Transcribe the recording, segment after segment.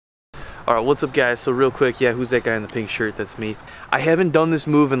Alright, what's up guys? So real quick, yeah, who's that guy in the pink shirt? That's me. I haven't done this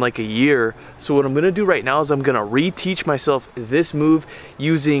move in like a year, so what I'm gonna do right now is I'm gonna reteach myself this move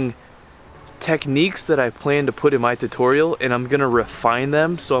using techniques that I plan to put in my tutorial, and I'm gonna refine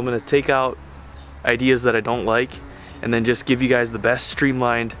them. So I'm gonna take out ideas that I don't like and then just give you guys the best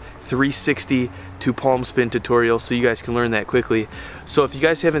streamlined 360 to palm spin tutorial so you guys can learn that quickly. So if you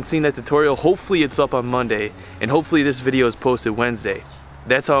guys haven't seen that tutorial, hopefully it's up on Monday, and hopefully this video is posted Wednesday.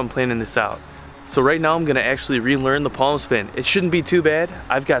 That's how I'm planning this out. So right now I'm gonna actually relearn the palm spin. It shouldn't be too bad.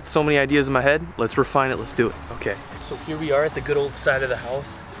 I've got so many ideas in my head. Let's refine it, let's do it. Okay, so here we are at the good old side of the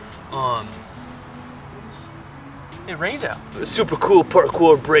house. It rained out. A super cool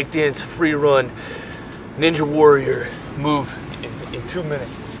parkour, breakdance, free run, ninja warrior move in 2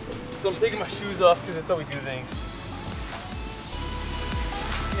 minutes. So I'm taking my shoes off because that's how we do things.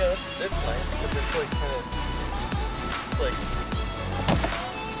 Yeah, that's nice, but that's like kind of, it's like,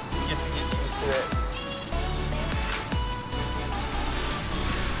 gets to get used to that.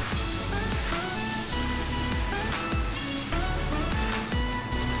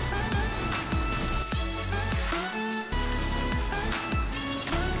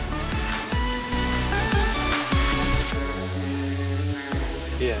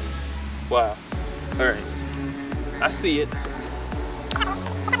 Yeah. Wow. All right. I see it.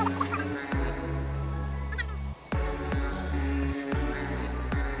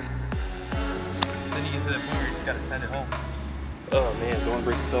 Gotta send it home. Oh man, don't want to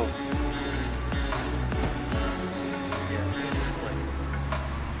break the toe. Yeah, it's just like,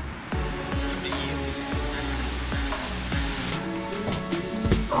 it should be easy.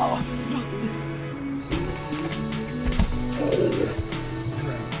 Oh.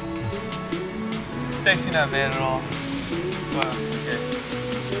 It's actually not bad at all. Wow, okay.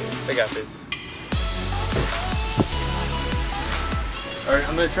 I got this. Alright,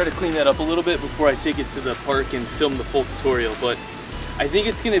 I'm going to try to clean that up a little bit before I take it to the park and film the full tutorial, but I think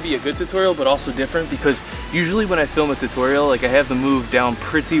it's going to be a good tutorial, but also different, because usually when I film a tutorial, like, I have the move down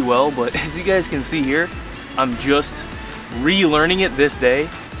pretty well, but as you guys can see here, I'm just relearning it this day.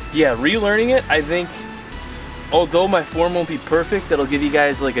 Yeah, relearning it. I think, although my form won't be perfect, that'll give you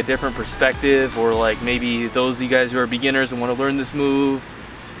guys like a different perspective, or like maybe those of you guys who are beginners and want to learn this move,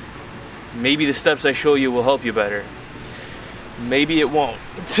 maybe the steps I show you will help you better. Maybe it won't.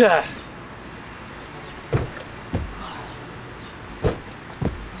 There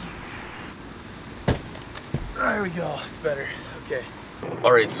we go, it's better. Okay.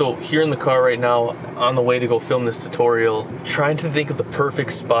 Alright, so here in the car right now, on the way to go film this tutorial, trying to think of the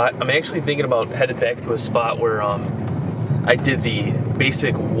perfect spot. I'm actually thinking about headed back to a spot where I did the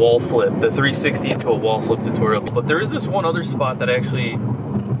basic wall flip, the 360 into a wall flip tutorial. But there is this one other spot that actually,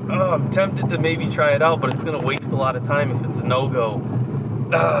 I'm tempted to maybe try it out, but it's gonna waste a lot of time if it's a no-go.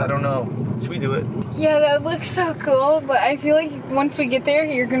 I don't know. Should we do it? Yeah, that looks so cool, but I feel like once we get there,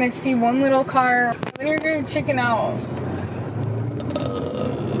 you're gonna see one little car, then you're gonna chicken out.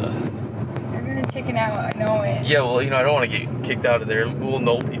 You're gonna chicken out, I know it. Yeah, well, you know, I don't want to get kicked out of there. We'll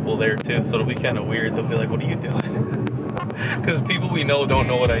know people there too, so it'll be kind of weird. They'll be like, what are you doing? Because people we know don't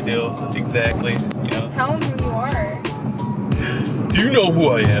know what I do exactly. You Just know? tell them who you are. Do you know who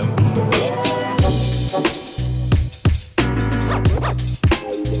I am?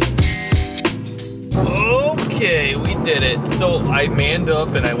 Okay, we did it. So I manned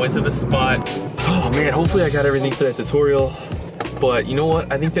up and I went to the spot. Oh man, hopefully I got everything for that tutorial. But you know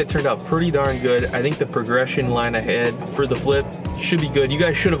what? I think that turned out pretty darn good. I think the progression line I had for the flip should be good. You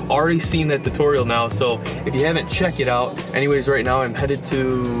guys should have already seen that tutorial now, so if you haven't, check it out. Anyways, right now I'm headed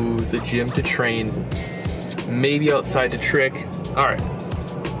to the gym to train. Maybe outside to trick. All right.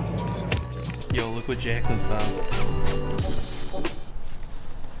 Yo, look what Jacqueline found.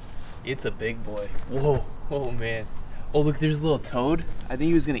 It's a big boy. Whoa, oh man. Oh look, there's a little toad. I think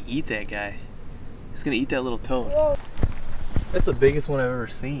he was gonna eat that guy. He's gonna eat that little toad. Whoa. That's the biggest one I've ever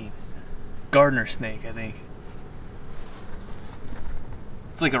seen. Gardener snake, I think.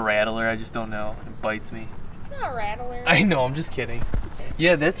 It's like a rattler, I just don't know. It bites me. It's not a rattler. I know, I'm just kidding.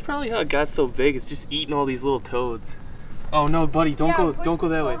 Yeah, that's probably how it got so big. It's just eating all these little toads. Oh no, buddy, don't go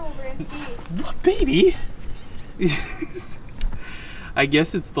that way. What, baby? I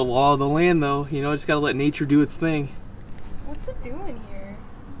guess it's the law of the land though. You know, just gotta let nature do its thing. What's it doing here?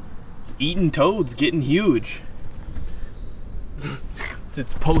 It's eating toads, getting huge. It's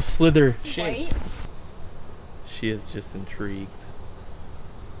its post-slither shape. Right? She is just intrigued.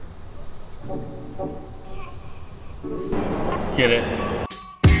 Let's get it.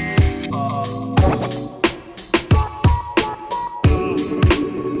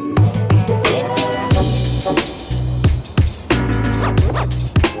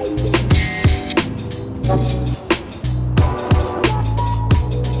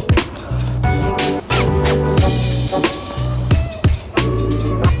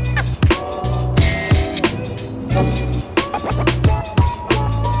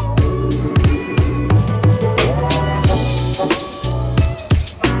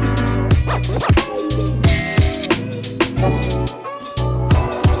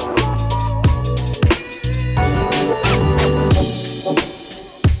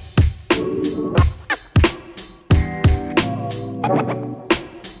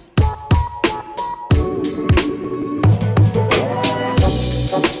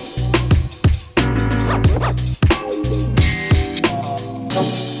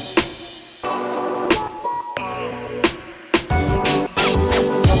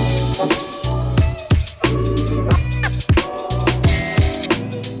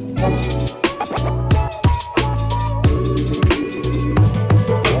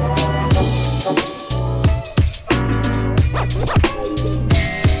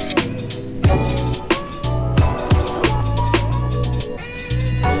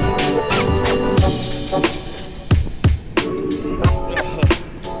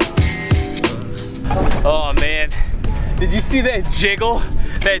 Did you see that jiggle?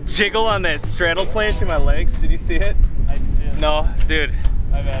 That jiggle on that straddle planche in my legs? Did you see it? I didn't see it. No, dude.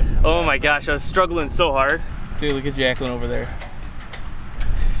 My bad. Oh my gosh, I was struggling so hard. Dude, look at Jacqueline over there.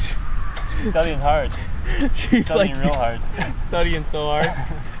 She's studying hard. She's studying like real hard. Studying so hard.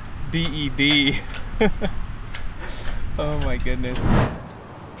 BED. Oh my goodness.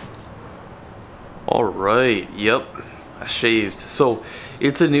 All right, yep, I shaved. So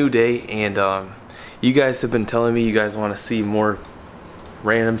it's a new day, and you guys have been telling me you guys want to see more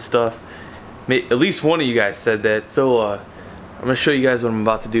random stuff. At least one of you guys said that. So I'm gonna show you guys what I'm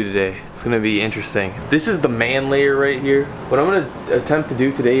about to do today. It's gonna be interesting. This is the man layer right here. What I'm gonna attempt to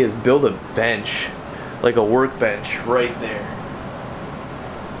do today is build a bench, like a workbench right there.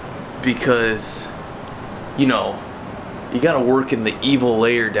 Because, you know, you gotta work in the evil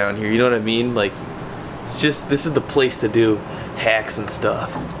layer down here, you know what I mean? Like, it's just, this is the place to do hacks and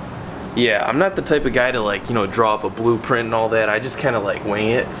stuff. Yeah, I'm not the type of guy to, like, you know, draw up a blueprint and all that. I just kind of like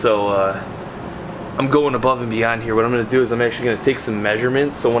wing it. So I'm going above and beyond here. What I'm gonna do is I'm actually gonna take some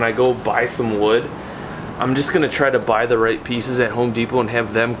measurements, so when I go buy some wood, I'm just gonna try to buy the right pieces at Home Depot and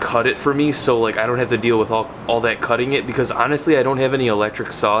have them cut it for me, so like I don't have to deal with all that cutting it, because honestly I don't have any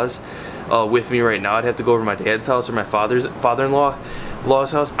electric saws with me right now. I'd have to go over to my dad's house or my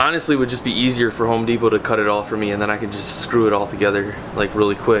father-in-law's house. Honestly, it would just be easier for Home Depot to cut it all for me, and then I could just screw it all together like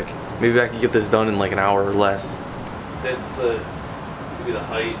really quick. Maybe I could get this done in like an hour or less. It's gonna be the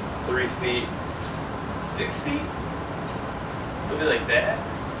height, 3 feet, 6 feet. So it'll be like that.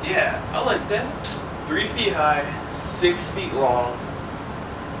 Yeah, I like that. 3 feet high, 6 feet long,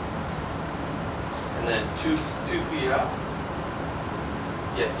 and then two feet out.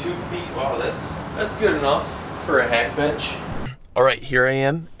 Yeah, 2 feet. Wow, that's good enough for a hack bench. All right, here I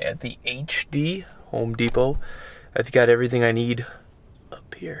am at the HD Home Depot. I've got everything I need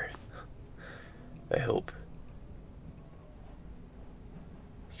up here. I hope.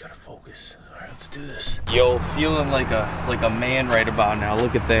 You gotta focus. All right, let's do this. Yo, feeling like a man right about now.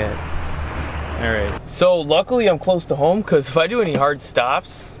 Look at that. All right. So luckily I'm close to home, because if I do any hard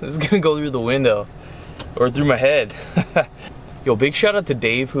stops, this is gonna go through the window or through my head. Yo, big shout out to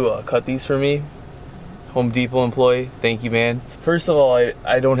Dave who cut these for me. Home Depot employee, thank you, man. First of all,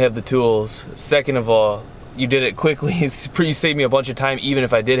 I don't have the tools. Second of all, you did it quickly. You saved me a bunch of time even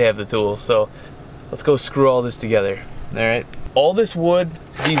if I did have the tools. So let's go screw all this together. All right. All this wood,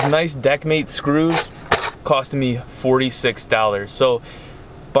 these nice Deckmate screws, costed me $46. So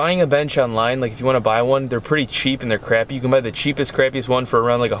buying a bench online, like if you want to buy one, they're pretty cheap and they're crappy. You can buy the cheapest, crappiest one for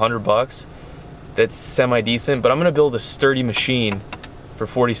around like $100. That's semi-decent, but I'm gonna build a sturdy machine for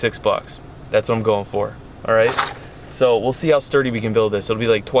 46 bucks. That's what I'm going for, all right? So we'll see how sturdy we can build this. It'll be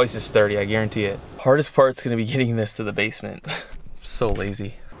like twice as sturdy, I guarantee it. Hardest part's gonna be getting this to the basement. So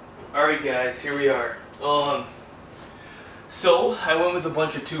lazy. All right, guys, here we are. So I went with a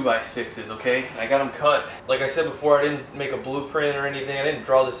bunch of 2x6s, okay? I got them cut. Like I said before, I didn't make a blueprint or anything. I didn't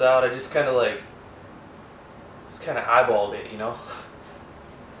draw this out. I just kind of eyeballed it, you know?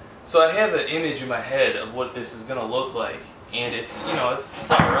 So I have an image in my head of what this is gonna look like, and it's, you know, it's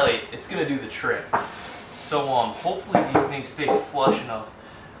all right. It's gonna do the trick. So hopefully these things stay flush enough,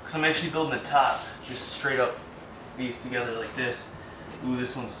 because I'm actually building the top, just straight up these together like this. Ooh,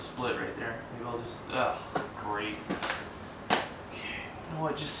 this one's split right there. Maybe I'll just, great. Okay, you know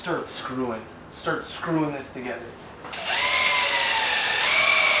what? Just start screwing. Start screwing this together.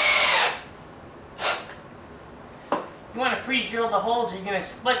 You want to pre-drill the holes or you're going to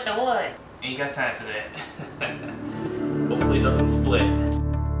split the wood? Ain't got time for that. Hopefully it doesn't split.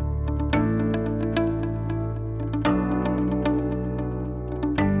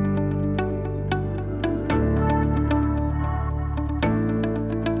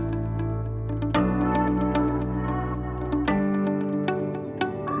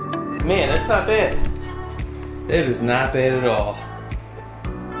 Man, that's not bad. That is not bad at all.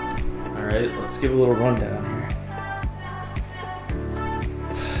 Alright, let's give a little rundown here.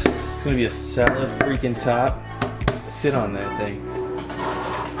 It's gonna be a solid freaking top. Sit on that thing.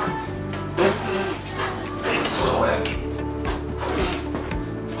 It's so heavy.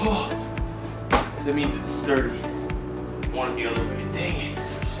 Oh, that means it's sturdy. I want it the other way. Dang it.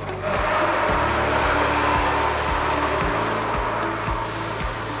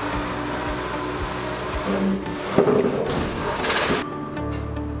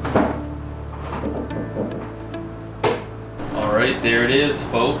 Alright, there it is,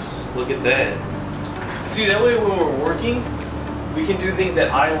 folks. Look at that. See, that way when we're working, we can do things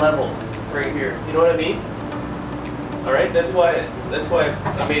at eye level right here. You know what I mean? Alright, that's why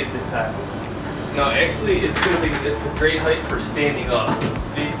I made it this high. No, actually it's a great height for standing up.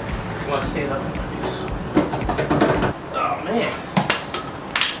 See? You want to stand up and do so. Man.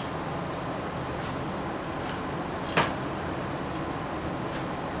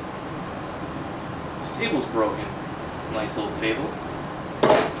 This table's broken. It's a nice little table.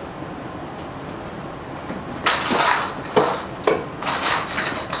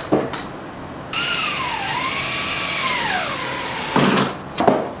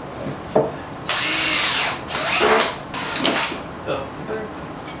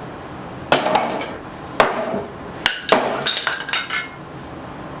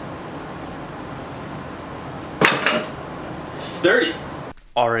 Sturdy.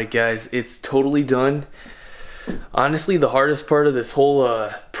 Alright guys, it's totally done. Honestly, the hardest part of this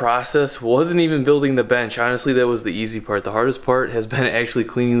whole process wasn't even building the bench. Honestly, that was the easy part. The hardest part has been actually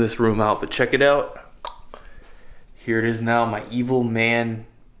cleaning this room out. But check it out. Here it is now, my evil man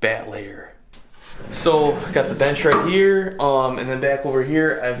bat layer. So, I got the bench right here, and then back over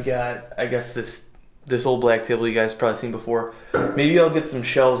here, I've got, I guess, this old black table you guys probably seen before. Maybe I'll get some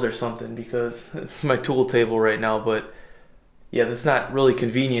shelves or something because it's my tool table right now, but yeah, that's not really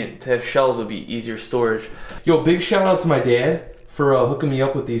convenient. To have shelves would be easier storage. Yo, big shout out to my dad for hooking me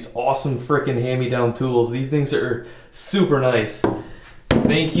up with these awesome freaking hand-me-down tools. These things are super nice.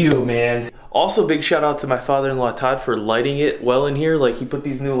 Thank you, man. Also, big shout out to my father-in-law Todd for lighting it well in here. Like, he put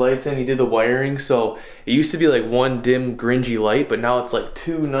these new lights in, he did the wiring, so it used to be like one dim, gringy light, but now it's like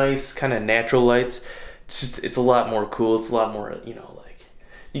two nice, kind of natural lights. It's a lot more cool. It's a lot more, you know, like,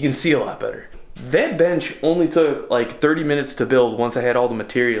 you can see a lot better. That bench only took like 30 minutes to build once I had all the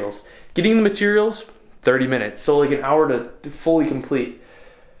materials. Getting the materials, 30 minutes. So like an hour to fully complete.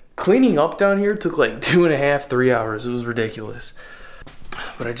 Cleaning up down here took like 2.5, 3 hours. It was ridiculous.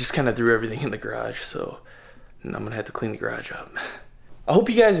 But I just kind of threw everything in the garage, so I'm gonna have to clean the garage up. I hope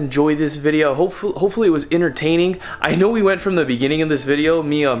you guys enjoyed this video. Hopefully it was entertaining. I know we went from the beginning of this video,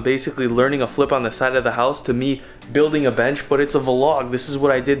 me basically learning a flip on the side of the house, to me building a bench, but it's a vlog. This is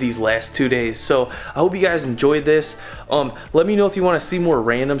what I did these last 2 days. So I hope you guys enjoyed this. Let me know if you want to see more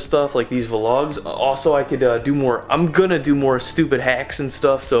random stuff like these vlogs. Also, I could do more. I'm gonna do more stupid hacks and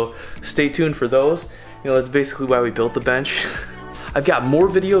stuff, so stay tuned for those. You know, that's basically why we built the bench. I've got more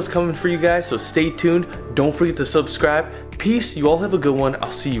videos coming for you guys, so stay tuned. Don't forget to subscribe. Peace. You all have a good one.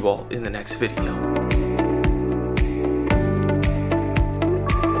 I'll see you all in the next video.